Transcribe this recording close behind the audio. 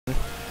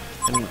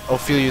and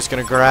Ophelia's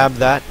gonna grab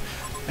that.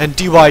 And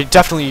DY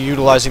definitely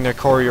utilizing their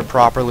courier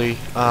properly,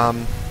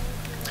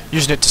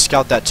 using it to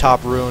scout that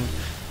top rune,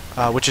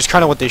 which is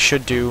kind of what they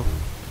should do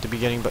at the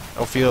beginning. But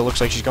Ophelia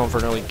looks like she's going for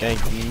an early gank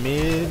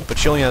mid, but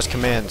she only has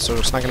command, so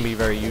it's not going to be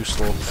very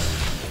useful.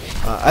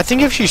 I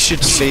think if she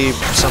should save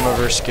some of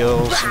her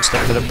skills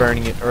instead of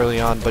burning it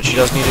early on, but she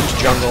does need it to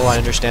jungle, I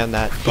understand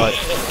that, but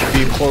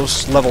be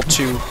close level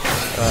 2,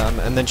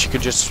 and then she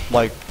could just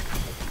like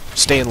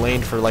stay in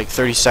lane for like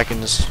 30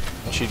 seconds.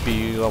 She'd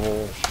be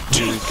level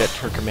 2, get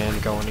her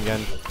command going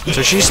again.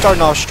 So she's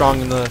starting off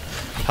strong in the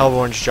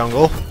Hellborn's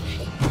jungle.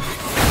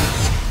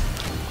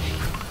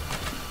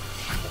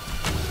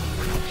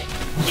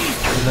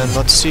 And then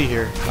let's see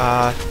here.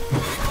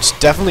 It's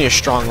definitely a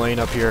strong lane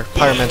up here.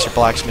 Pyromancer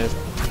Blacksmith,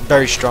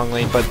 very strong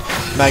lane, but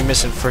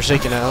Magnus and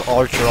Forsaken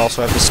Archer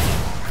also have this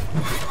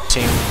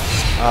same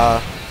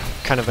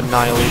kind of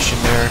annihilation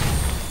there.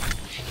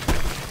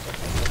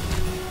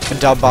 And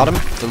down bottom,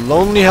 the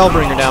lonely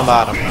Hellbringer down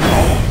bottom.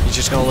 He's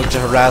just gonna look to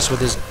harass with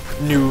his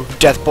new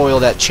Death Boil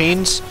that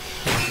chains.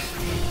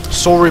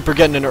 Soul Reaper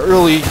getting an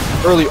early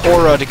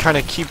aura to kind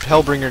of keep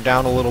Hellbringer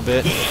down a little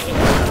bit.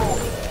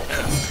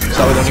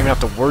 So we don't even have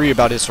to worry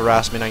about his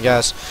harassment, I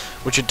guess.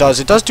 Which it does.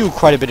 It does do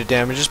quite a bit of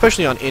damage,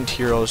 especially on int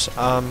heroes.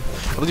 I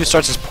believe it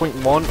starts as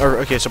 0.1, or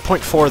okay, so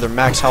 0.4 their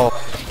max health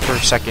per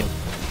second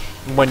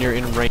when you're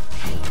in range.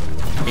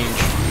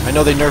 I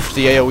know they nerfed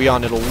the AoE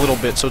on it a little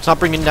bit, so it's not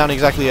bringing down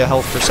exactly a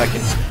health per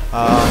second,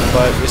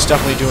 but it's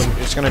definitely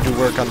it's going to do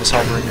work on this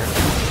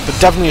Hellbringer. But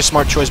definitely a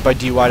smart choice by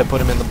DY to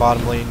put him in the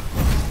bottom lane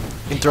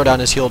and throw down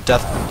his heal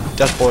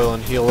Death Boil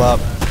and heal up.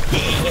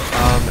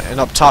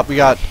 And up top we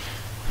got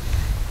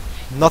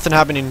nothing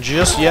happening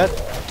just yet.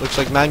 Looks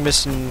like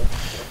Magnus and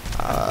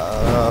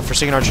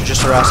Forsaken Archer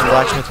just harassing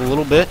Blacksmith a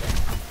little bit.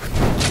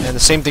 And the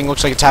same thing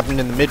looks like it's happening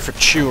in the mid for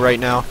Chu right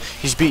now.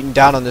 He's beating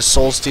down on this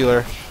Soul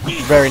Stealer.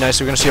 Very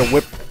nice. We're going to see a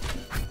whip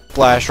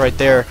flash right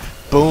there.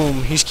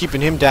 Boom. He's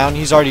keeping him down.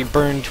 He's already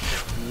burned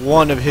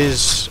one of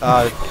his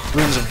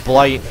Runes of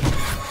Blight.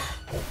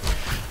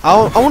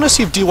 I want to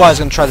see if DY is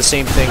going to try the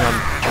same thing on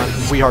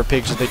We Heart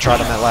Pigs as they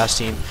tried on that last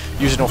team.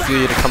 Using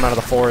Ophelia to come out of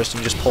the forest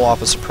and just pull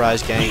off a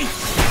surprise gank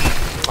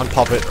on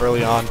Puppet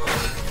early on.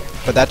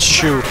 But that's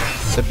Chu,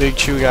 the big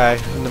Chu guy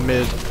in the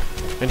mid.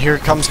 And here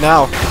it comes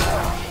now.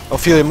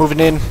 Ophelia moving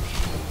in.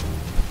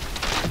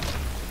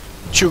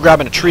 Chu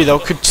grabbing a tree though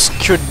could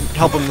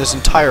help him this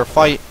entire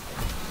fight.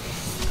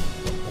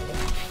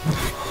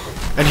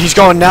 And he's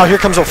going now. Here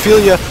comes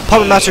Ophelia.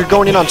 Puppet Master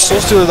going in on Soul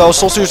Stealer though.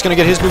 Soul Stealer's gonna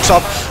get his nukes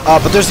off.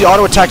 But there's the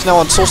auto attack now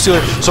on Soul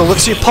Stealer. So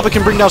let's see if Puppet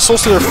can bring down Soul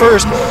Stealer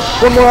first.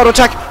 One more auto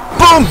attack.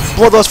 Boom!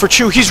 Bloodlust for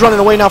Chu. He's running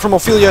away now from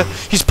Ophelia.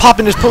 He's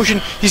popping his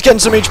potion. He's getting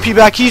some HP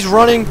back. He's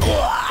running.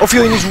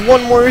 Ophelia needs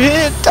one more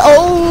hit.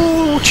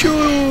 Oh,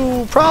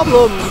 Chu!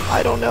 Problem.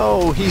 I don't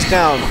know. He's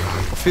down.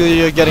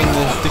 Ophelia getting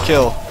the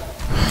kill.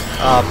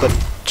 But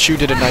Chu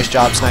did a nice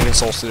job snagging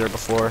Soul Stealer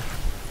before.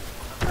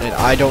 And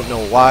I don't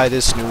know why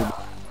this noob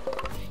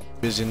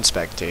is in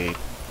spectate.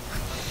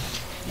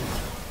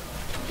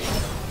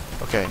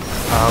 Okay.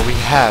 We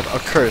have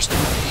Accursed.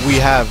 We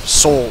have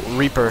Soul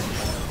Reaper.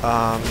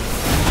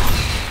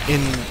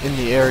 In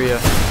the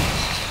area,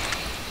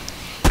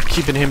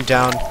 keeping him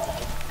down.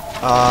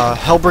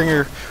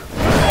 Hellbringer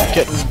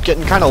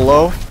getting kind of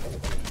low.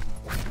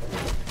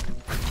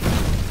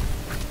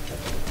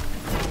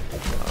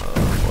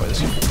 Boy,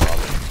 this is a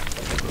problem.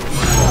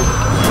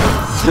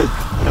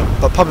 No,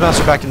 but Puppet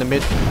Master back in the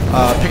mid,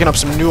 picking up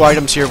some new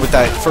items here with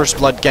that First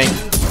Blood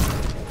gank.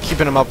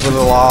 Keeping him up with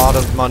a lot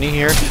of money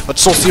here, but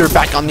Soul Stealer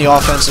back on the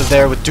offensive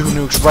there with 2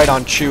 nukes right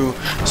on Chu,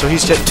 so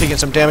he's taking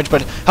some damage,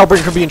 but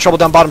Hellbringer could be in trouble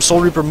down bottom. Soul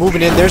Reaper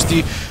moving in. There's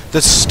the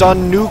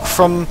stun nuke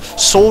from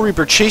Soul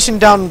Reaper chasing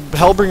down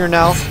Hellbringer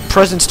now.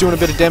 Presence doing a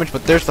bit of damage,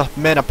 but there's the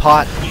mana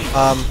pot,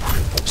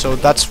 so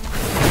that's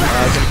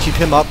going to keep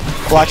him up.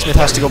 Blacksmith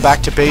has to go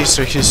back to base,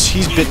 so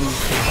he's getting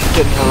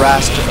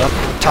harassed up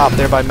top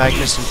there by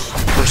Magnus and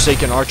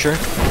Forsaken Archer.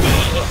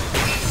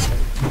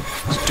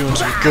 He's doing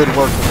some good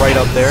work right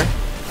up there.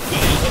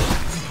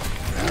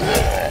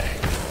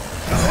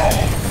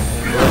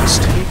 Let's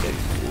take it.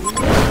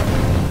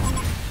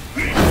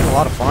 A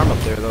lot of farm up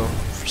there though,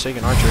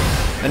 Forsaken Archer.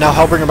 And now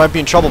Hellbringer might be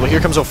in trouble, but here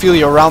comes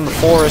Ophelia around the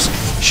forest.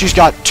 She's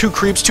got 2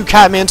 creeps, 2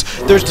 Catmans.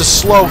 There's the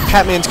slow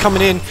Catman's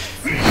coming in.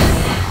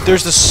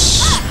 There's the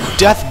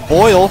Death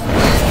Boil.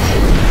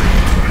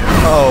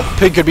 Oh,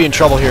 Pig could be in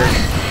trouble here.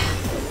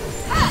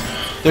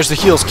 There's the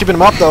heals, keeping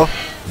him up though.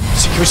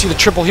 Can we see the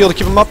triple heal to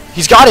keep him up?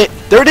 He's got it!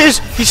 There it is!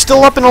 He's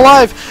still up and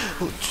alive!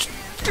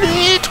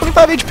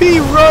 25 HP!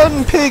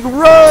 Run, Pig,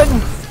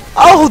 run!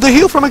 Oh, the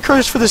heal from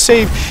Accursed for the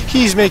save.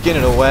 He's making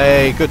it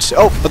away. Good.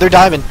 Oh, but they're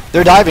diving.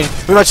 They're diving.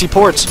 We might see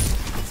ports.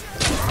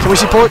 Can we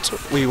see ports?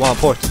 We want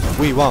ports.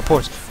 We want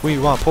ports. We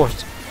want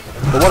ports.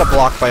 But what a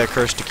block by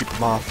Accursed to keep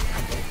him off.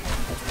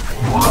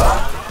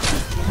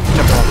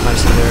 Kept him off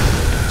nicely there.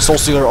 Soul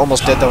Stealer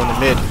almost dead though in the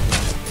mid.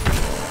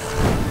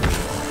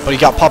 But he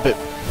got Puppet.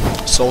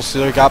 Soul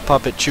Stealer got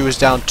Puppet. Chu is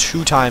down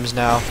 2 times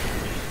now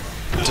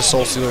to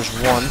Soul Stealer's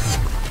 1.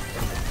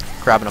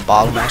 Grabbing a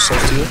bottle now, Soul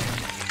Stealer.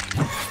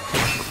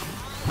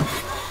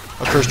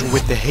 Cursed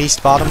with the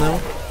haste bottom though,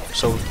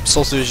 so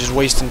Soul Stealer is just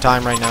wasting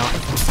time right now.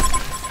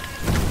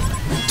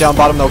 Down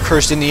bottom though,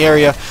 Cursed in the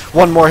area.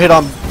 One more hit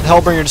on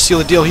Hellbringer to seal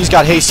the deal. He's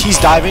got haste. He's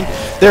diving.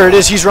 There it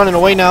is. He's running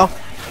away now.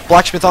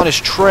 Blacksmith on his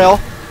trail.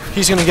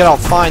 He's gonna get out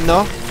fine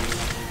though.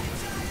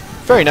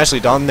 Very nicely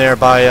done there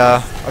by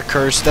a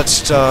Curse.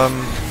 That's I don't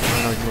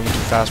know, he's moving too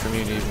fast for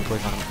me to even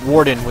click on him.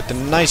 Warden with the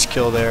nice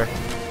kill there.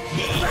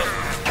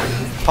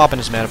 Popping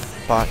his mana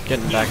pot,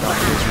 getting back on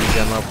his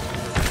regen level.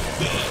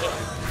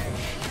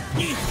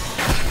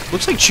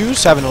 Looks like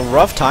Chu's having a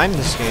rough time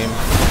this game.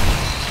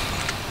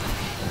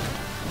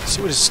 Let's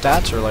see what his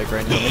stats are like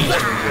right now. Maybe he's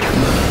doing good.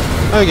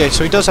 Okay,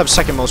 so he does have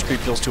second most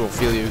creep kills to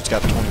Ophelia, who's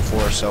got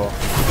 24, so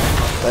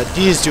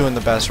he is doing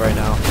the best right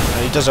now.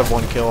 He does have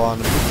one kill on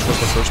him, which was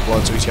the first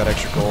blood, so he's got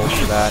extra gold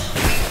for that.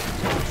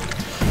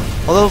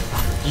 Although,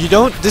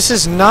 this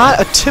is not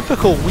a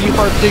typical We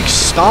Heart Big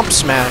Stomp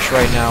Smash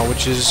right now,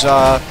 which is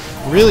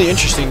really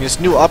interesting.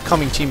 This new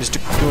upcoming team is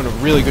doing a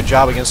really good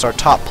job against our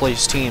top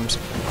place teams.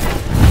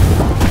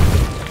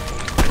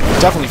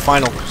 Definitely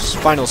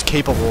finals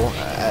capable,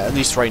 at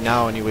least right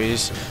now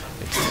anyways.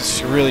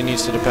 It really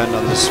needs to depend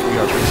on this We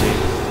Heart Big team,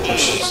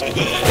 which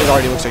it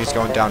already looks like it's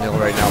going downhill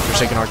right now.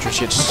 Forsaken Archer,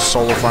 she hits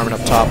solo farming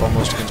up top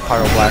almost against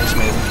Pyro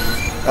Blacksmith.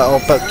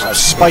 Uh-oh, but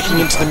spiking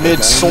into the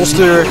mid, Soul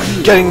Stealer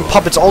getting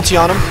Puppet's ulti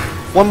on him.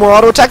 One more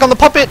auto attack on the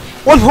Puppet!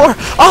 One more!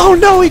 Oh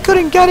no, he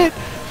couldn't get it!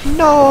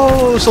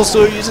 No! Soul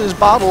Stealer using his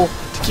bottle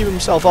to keep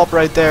himself up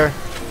right there.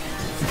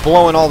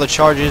 Blowing all the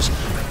charges.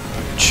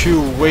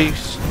 Chu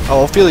waits.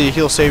 Oh, Ophelia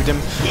heal saved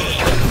him.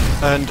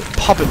 And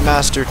Puppet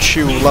Master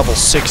Chu, level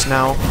 6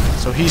 now.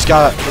 So he's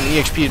got an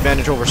EXP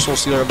advantage over Soul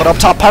Stealer. But up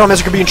top,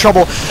 Pyromancer could be in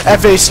trouble.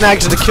 FA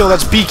snags the kill.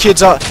 That's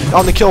B-Kid's on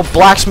the kill.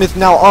 Blacksmith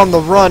now on the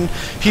run.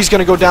 He's going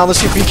to go down. Let's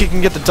see if B-Kid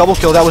can get the double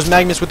kill. That was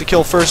Magnus with the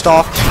kill first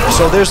off.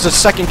 So there's the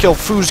second kill.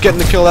 Foo's getting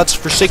the kill. That's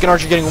Forsaken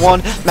Archer getting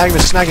one.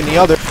 Magnus snagging the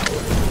other.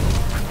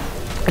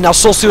 And now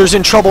Soul Stealer's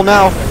in trouble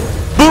now.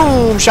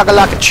 Boom!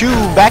 Shakalaka Chu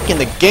back in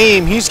the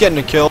game. He's getting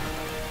a kill.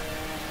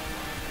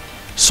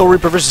 Soul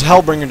Reaper versus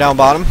Hellbringer down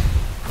bottom.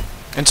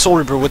 And Soul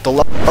Reaper with the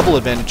level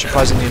advantage,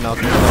 surprisingly enough.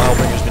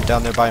 Hellbringer's been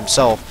down there by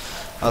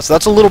himself. So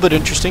that's a little bit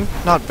interesting.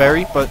 Not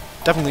very, but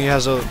definitely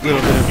has a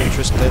little bit of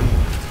interest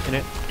in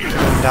it.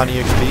 Down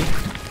EXP.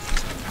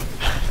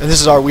 And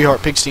this is our We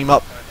Heart Pigs team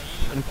up.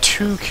 And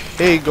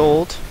 2k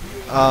gold.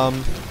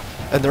 And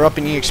they're up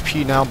in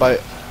EXP now by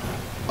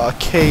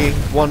K,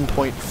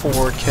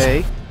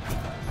 1.4k.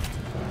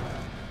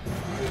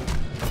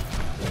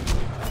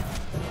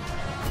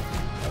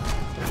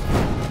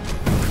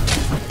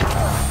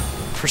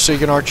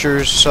 Forsaken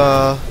Archers,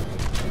 let's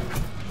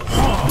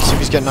see if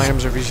he's getting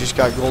items or if he's just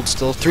got gold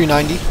still.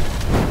 390.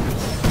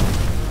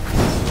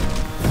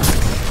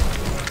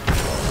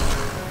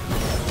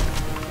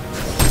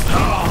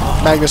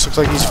 Magnus looks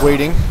like he's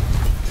waiting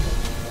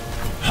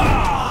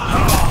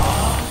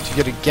to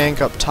get a gank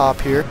up top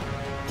here.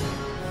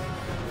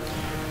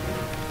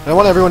 And I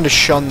want everyone to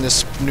shun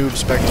this noob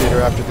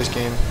spectator after this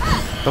game.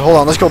 But hold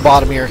on, let's go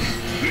bottom here.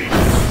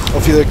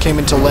 Ophelia came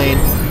into lane.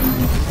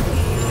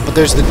 But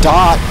there's the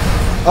dot.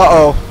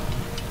 Uh-oh.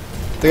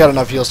 They got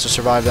enough heals to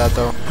survive that,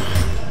 though.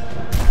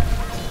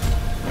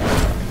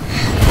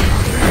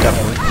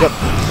 Definitely. Yep.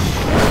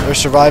 They're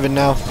surviving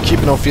now,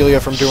 keeping Ophelia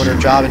from doing her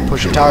job and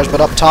pushing towers. But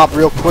up top,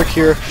 real quick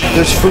here,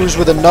 there's Foos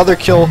with another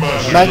kill.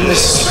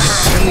 Magnus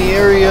in the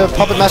area.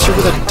 Puppet Master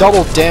with a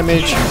double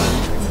damage.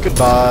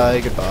 Goodbye,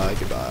 goodbye,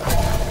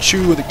 goodbye.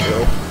 Chu with a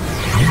kill.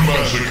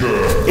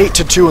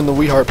 8-2 in the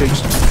We Heart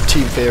Pigs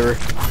team favor.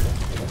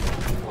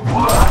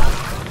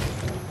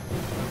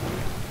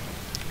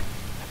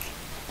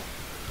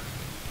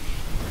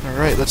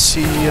 Alright, let's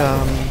see,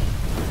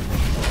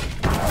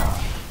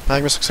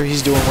 Magnus looks like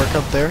he's doing work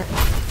up there.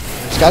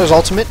 He's got his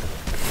ultimate,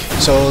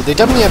 so they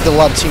definitely have a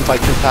lot of teamfight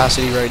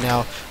capacity right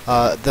now.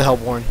 The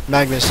Hellborn,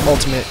 Magnus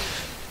ultimate,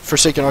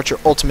 Forsaken Archer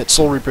ultimate,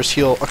 Soul Reaper's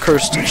heal,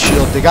 Accursed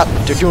shield.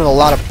 They're doing a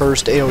lot of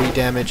burst AoE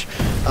damage.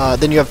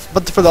 Then you have,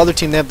 but for the other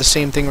team, they have the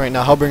same thing right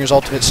now. Hellbringer's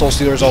ultimate, Soul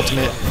Stealer's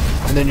ultimate,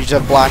 and then you just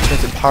have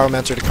Blacksmith and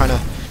Pyromancer to kind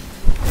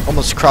of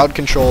almost crowd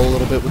control a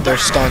little bit with their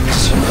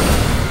stuns.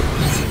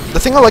 The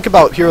thing I like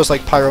about heroes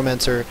like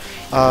Pyromancer,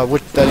 that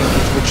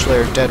includes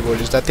Witchslayer, Deadwood,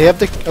 is that they have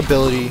the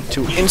ability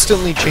to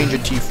instantly change a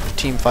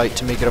team fight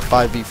to make it a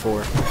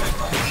 5v4.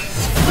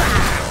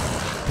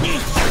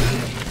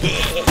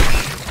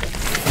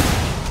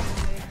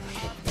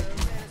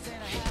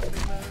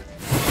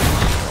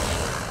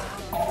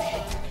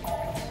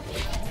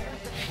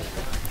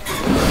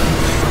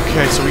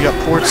 Okay, so we got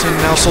ports in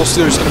now. Soul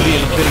Stealer's going to be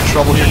in a bit of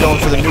trouble here,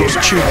 going for the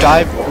noobs. Chu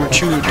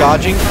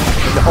dodging,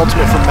 and the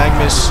ultimate from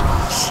Magnus.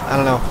 I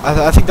don't know.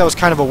 I think that was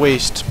kind of a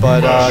waste,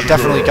 but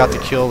definitely got the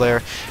kill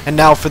there. And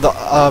now for the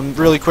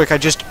really quick, I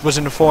just was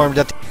informed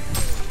that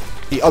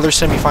the other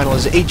semifinal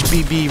is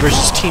HBB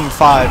versus Team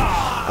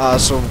 5.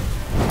 So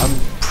I'm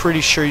pretty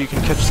sure you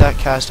can catch that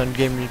cast on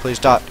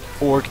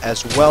Gamereplays.org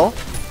as well.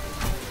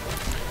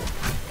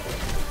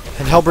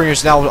 And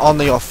Hellbringer's now on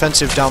the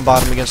offensive down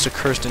bottom against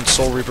Accursed and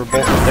Soul Reaper,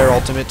 both with their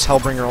ultimates.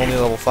 Hellbringer only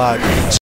level 5.